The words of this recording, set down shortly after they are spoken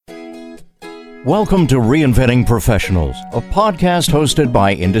Welcome to Reinventing Professionals, a podcast hosted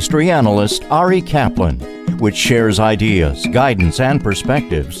by industry analyst Ari Kaplan, which shares ideas, guidance, and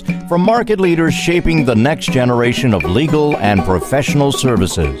perspectives from market leaders shaping the next generation of legal and professional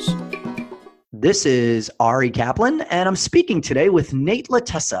services. This is Ari Kaplan, and I'm speaking today with Nate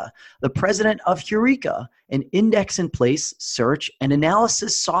Latessa, the president of Eureka, an index-in-place search and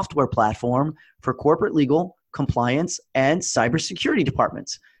analysis software platform for corporate legal, compliance, and cybersecurity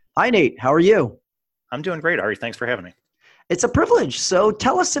departments. Hi, Nate. How are you? I'm doing great, Ari. Thanks for having me. It's a privilege. So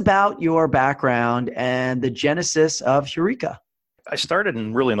tell us about your background and the genesis of Eureka. I started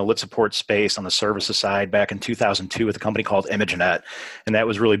in the lit support space on the services side back in 2002 with a company called ImageNet. And that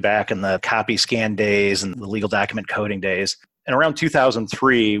was really back in the copy scan days and the legal document coding days. And around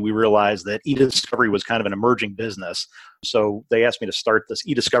 2003, we realized that eDiscovery was kind of an emerging business. So they asked me to start this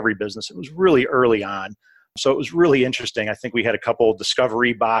eDiscovery business. It was really early on. So it was really interesting. I think we had a couple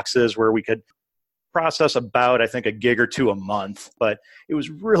discovery boxes where we could process about, a gig or two a month, but it was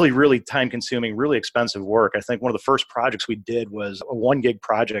really time consuming, really expensive work. I think one of the first projects we did was a 1 gig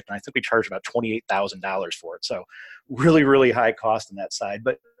project, and I think we charged about $28,000 for it. So really high cost on that side.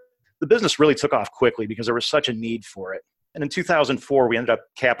 But the business really took off quickly because there was such a need for it. And in 2004, we ended up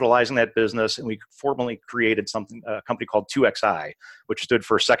capitalizing that business, and we formally created a company called 2XI, which stood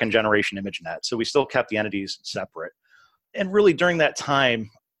for Second Generation ImageNet. So we still kept the entities separate. And really during that time,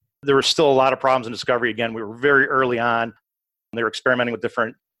 there were still a lot of problems in discovery. Again, we were very early on. They were experimenting with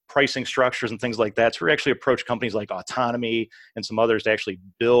different pricing structures and things like that. So we actually approached companies like Autonomy and some others to actually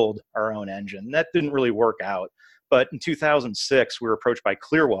build our own engine. That didn't really work out. But in 2006, we were approached by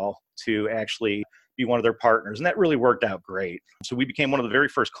Clearwell to actually be one of their partners. And that really worked out great. So we became one of the very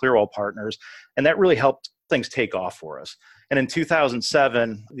first Clearwell partners. And that really helped things take off for us. And in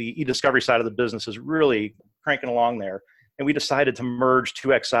 2007, the eDiscovery side of the business is really cranking along there. And we decided to merge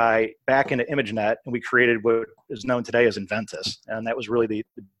 2XI back into ImageNet, and we created what is known today as Inventus. And that was really the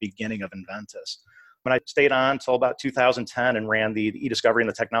beginning of Inventus. When I stayed on until about 2010 and ran the eDiscovery and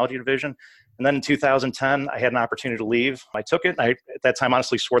the technology division. And then in 2010, I had an opportunity to leave. I took it. I, at that time,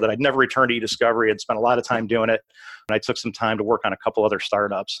 honestly swore that I'd never return to eDiscovery. I'd spent a lot of time doing it. And I took some time to work on a couple other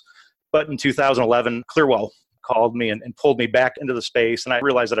startups. But in 2011, Clearwell called me and pulled me back into the space. And I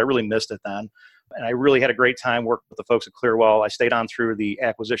realized that I really missed it then. And I really had a great time working with the folks at Clearwell. I stayed on through the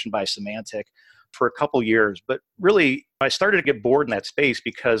acquisition by Symantec for a couple years. But really, I started to get bored in that space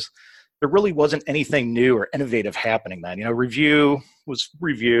because there really wasn't anything new or innovative happening then. Review was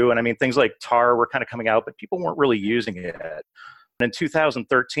review. And things like TAR were kind of coming out, but people weren't really using it yet. And in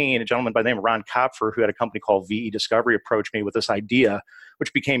 2013, a gentleman by the name of Ron Kopfer, who had a company called eDiscovery, approached me with this idea,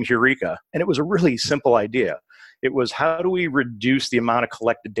 which became Eureka. And it was a really simple idea. It was, how do we reduce the amount of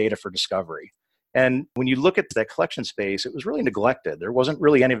collected data for discovery? And when you look at that collection space, it was really neglected. There wasn't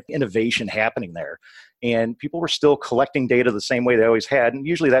really any innovation happening there. And people were still collecting data the same way they always had. And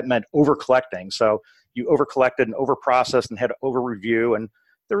usually that meant over-collecting. So you over-collected and over-processed and had to over-review. And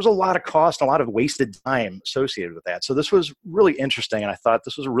there was a lot of cost and a lot of wasted time associated with that. So this was really interesting. And I thought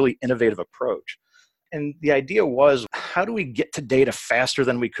this was a really innovative approach. And the idea was, how do we get to data faster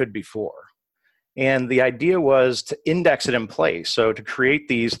than we could before? And the idea was to index it in place. So to create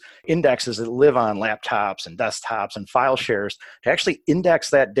these indexes that live on laptops and desktops and file shares, to actually index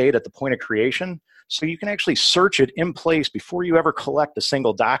that data at the point of creation so you can actually search it in place before you ever collect a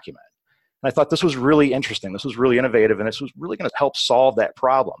single document. And I thought this was really interesting. This was really innovative, and this was really going to help solve that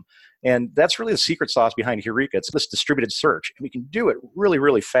problem. And that's really the secret sauce behind Eureka. It's this distributed search. And we can do it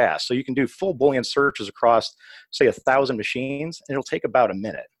really fast. So you can do full Boolean searches across, say, 1,000 machines, and it'll take about a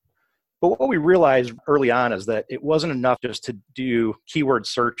minute. But what we realized early on is that it wasn't enough just to do keyword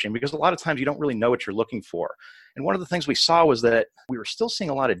searching, because a lot of times you don't really know what you're looking for. And one of the things we saw was that we were still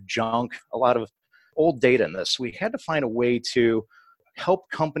seeing a lot of junk, a lot of old data in this. We had to find a way to help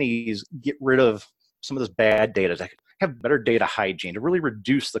companies get rid of some of this bad data, to have better data hygiene, to really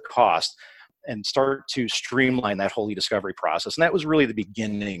reduce the cost and start to streamline that whole eDiscovery process. And that was really the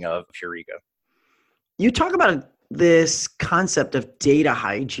beginning of Eureka. You talk about this concept of data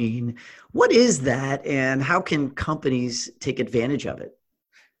hygiene. What is that, and how can companies take advantage of it?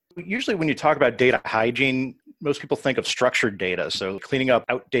 Usually when you talk about data hygiene, most people think of structured data. So cleaning up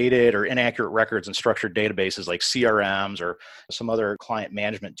outdated or inaccurate records in structured databases like CRMs or some other client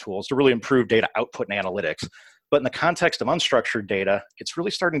management tools to really improve data output and analytics. But in the context of unstructured data, it's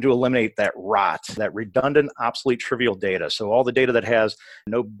really starting to eliminate that rot, that redundant, obsolete, trivial data. So all the data that has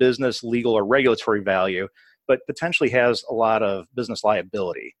no business, legal, or regulatory value, but potentially has a lot of business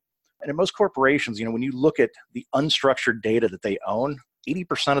liability. And in most corporations, when you look at the unstructured data that they own,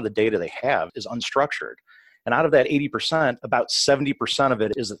 80% of the data they have is unstructured. And out of that 80%, about 70% of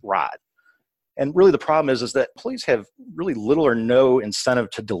it is rot. And really the problem is that employees have really little or no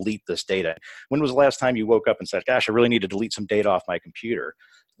incentive to delete this data. When was the last time you woke up and said, gosh, I really need to delete some data off my computer?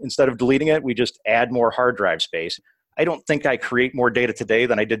 Instead of deleting it, we just add more hard drive space. I don't think I create more data today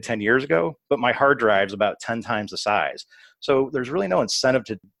than I did 10 years ago, but my hard drive is about 10 times the size. So there's really no incentive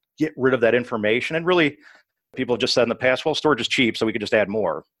to get rid of that information. And really, people have just said in the past, well, storage is cheap, so we could just add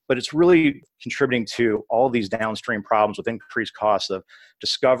more. But it's really contributing to all these downstream problems with increased costs of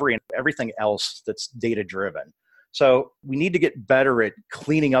discovery and everything else that's data-driven. So we need to get better at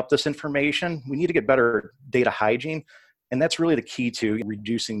cleaning up this information. We need to get better at data hygiene. And that's really the key to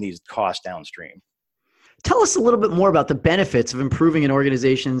reducing these costs downstream. Tell us a little bit more about the benefits of improving an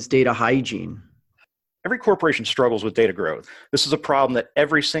organization's data hygiene. Every corporation struggles with data growth. This is a problem that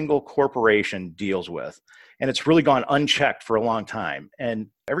every single corporation deals with. And it's really gone unchecked for a long time. And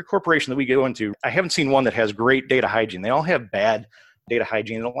every corporation that we go into, I haven't seen one that has great data hygiene. They all have bad data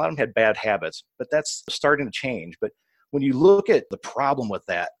hygiene, and a lot of them had bad habits, but that's starting to change. But when you look at the problem with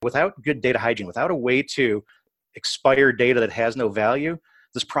that, without good data hygiene, without a way to expire data that has no value,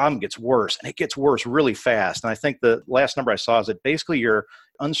 this problem gets worse, and it gets worse really fast. And I think the last number I saw is that basically your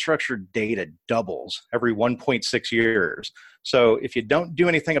unstructured data doubles every 1.6 years. So if you don't do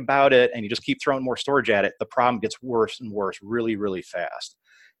anything about it and you just keep throwing more storage at it, the problem gets worse and worse really, really fast.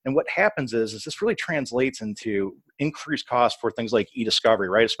 And what happens is this really translates into increased costs for things like eDiscovery,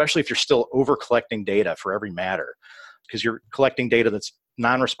 right? Especially if you're still over collecting data for every matter, because you're collecting data that's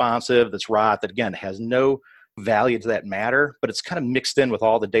non-responsive, that's rot, that again has no value to that matter, but it's kind of mixed in with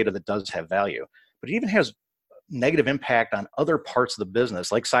all the data that does have value. But it even has negative impact on other parts of the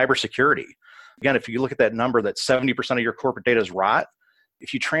business, like cybersecurity. Again, if you look at that number that 70% of your corporate data is rot,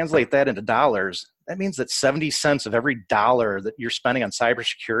 if you translate that into dollars, that means that 70 cents of every dollar that you're spending on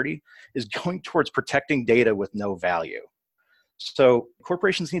cybersecurity is going towards protecting data with no value. So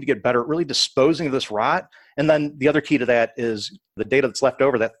corporations need to get better at really disposing of this rot. And then the other key to that is the data that's left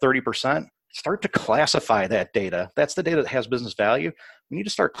over, that 30%, start to classify that data. That's the data that has business value. We need to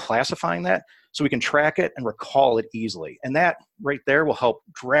start classifying that so we can track it and recall it easily. And that right there will help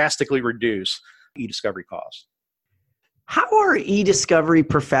drastically reduce eDiscovery costs. How are eDiscovery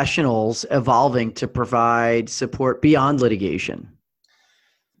professionals evolving to provide support beyond litigation?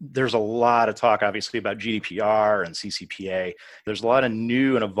 There's a lot of talk, obviously, about GDPR and CCPA. There's a lot of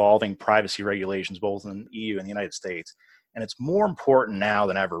new and evolving privacy regulations, both in the EU and the United States. And it's more important now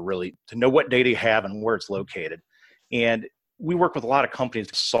than ever, really, to know what data you have and where it's located. And we work with a lot of companies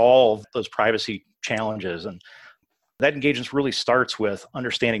to solve those privacy challenges. And that engagement really starts with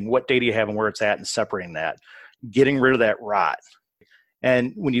understanding what data you have and where it's at and separating that, getting rid of that rot.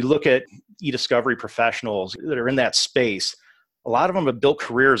 And when you look at eDiscovery professionals that are in that space, a lot of them have built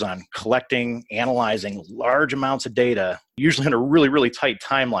careers on collecting, analyzing large amounts of data, usually in a really, really tight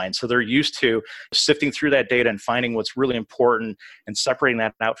timeline. So they're used to sifting through that data and finding what's really important and separating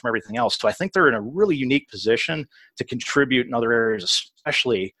that out from everything else. So I think they're in a really unique position to contribute in other areas,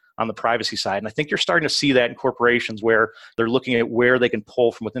 especially on the privacy side. And I think you're starting to see that in corporations where they're looking at where they can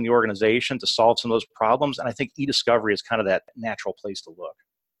pull from within the organization to solve some of those problems. And I think eDiscovery is kind of that natural place to look.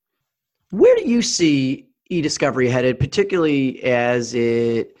 Where do you see eDiscovery headed, particularly as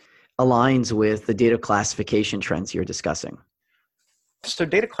it aligns with the data classification trends you're discussing? So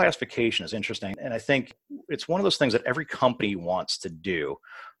data classification is interesting. And I think it's one of those things that every company wants to do.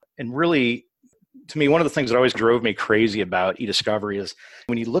 And really, to me, one of the things that always drove me crazy about eDiscovery is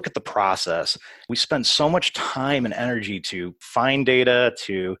when you look at the process, we spend so much time and energy to find data,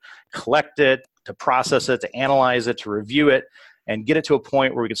 to collect it, to process it, to analyze it, to review it, and get it to a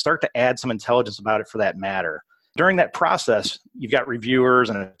point where we can start to add some intelligence about it for that matter. During that process, you've got reviewers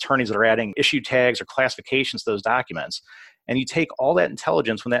and attorneys that are adding issue tags or classifications to those documents. And you take all that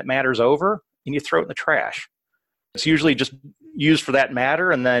intelligence when that matter's over and you throw it in the trash. It's usually just used for that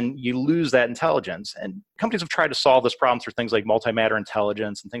matter, and then you lose that intelligence. And companies have tried to solve this problem through things like multi-matter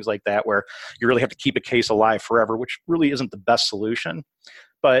intelligence and things like that, where you really have to keep a case alive forever, which really isn't the best solution.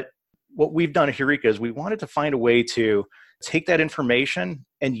 But what we've done at Eureka is we wanted to find a way to take that information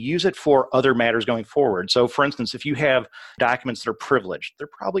and use it for other matters going forward. So for instance, if you have documents that are privileged, they're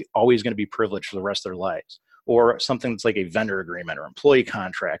probably always going to be privileged for the rest of their lives. Or something that's like a vendor agreement or employee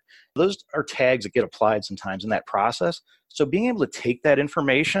contract. Those are tags that get applied sometimes in that process. So being able to take that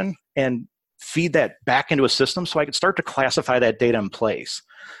information and feed that back into a system so I could start to classify that data in place.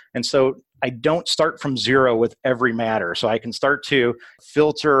 And so I don't start from zero with every matter. So I can start to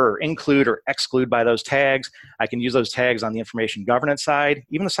filter or include or exclude by those tags. I can use those tags on the information governance side.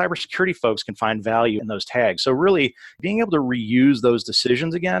 Even the cybersecurity folks can find value in those tags. So really being able to reuse those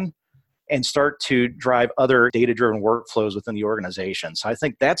decisions again and start to drive other data-driven workflows within the organization. So I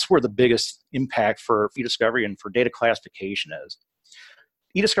think that's where the biggest impact for eDiscovery and for data classification is.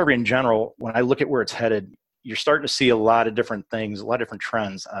 eDiscovery in general, when I look at where it's headed, you're starting to see a lot of different things, a lot of different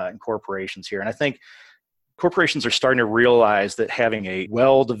trends in corporations here. And I think corporations are starting to realize that having a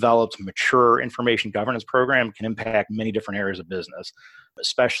well-developed, mature information governance program can impact many different areas of business,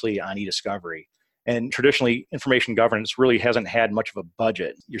 especially on eDiscovery. And traditionally, information governance really hasn't had much of a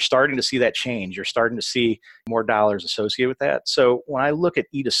budget. You're starting to see that change. You're starting to see more dollars associated with that. So when I look at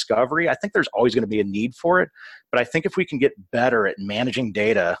eDiscovery, I think there's always going to be a need for it. But I think if we can get better at managing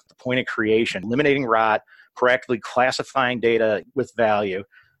data, the point of creation, eliminating rot, proactively classifying data with value,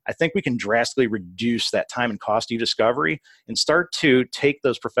 I think we can drastically reduce that time and cost of eDiscovery and start to take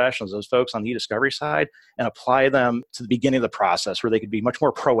those professionals, those folks on the eDiscovery side, and apply them to the beginning of the process where they could be much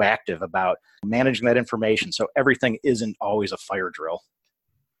more proactive about managing that information so everything isn't always a fire drill.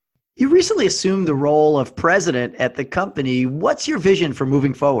 You recently assumed the role of president at the company. What's your vision for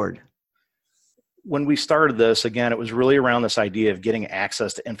moving forward? When we started this, again, it was really around this idea of getting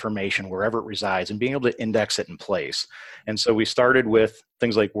access to information wherever it resides and being able to index it in place. And so we started with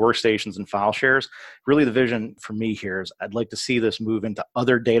things like workstations and file shares. Really, the vision for me here is I'd like to see this move into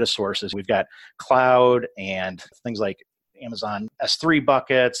other data sources. We've got cloud and things like Amazon S3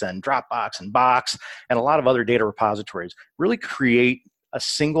 buckets and Dropbox and Box and a lot of other data repositories. Really create a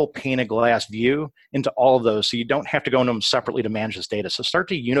single pane of glass view into all of those so you don't have to go into them separately to manage this data. So start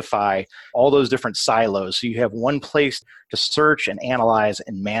to unify all those different silos so you have one place to search and analyze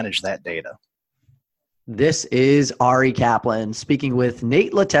and manage that data. This is Ari Kaplan speaking with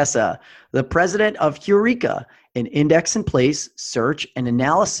Nate Latessa, the president of Eureka, an index-in-place search and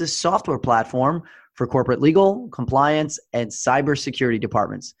analysis software platform for corporate legal, compliance, and cybersecurity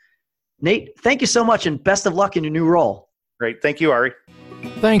departments. Nate, thank you so much and best of luck in your new role. Great. Thank you, Ari.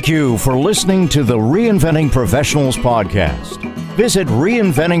 Thank you for listening to the Reinventing Professionals podcast. Visit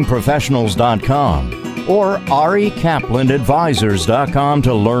reinventingprofessionals.com or arikaplanadvisors.com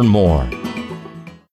to learn more.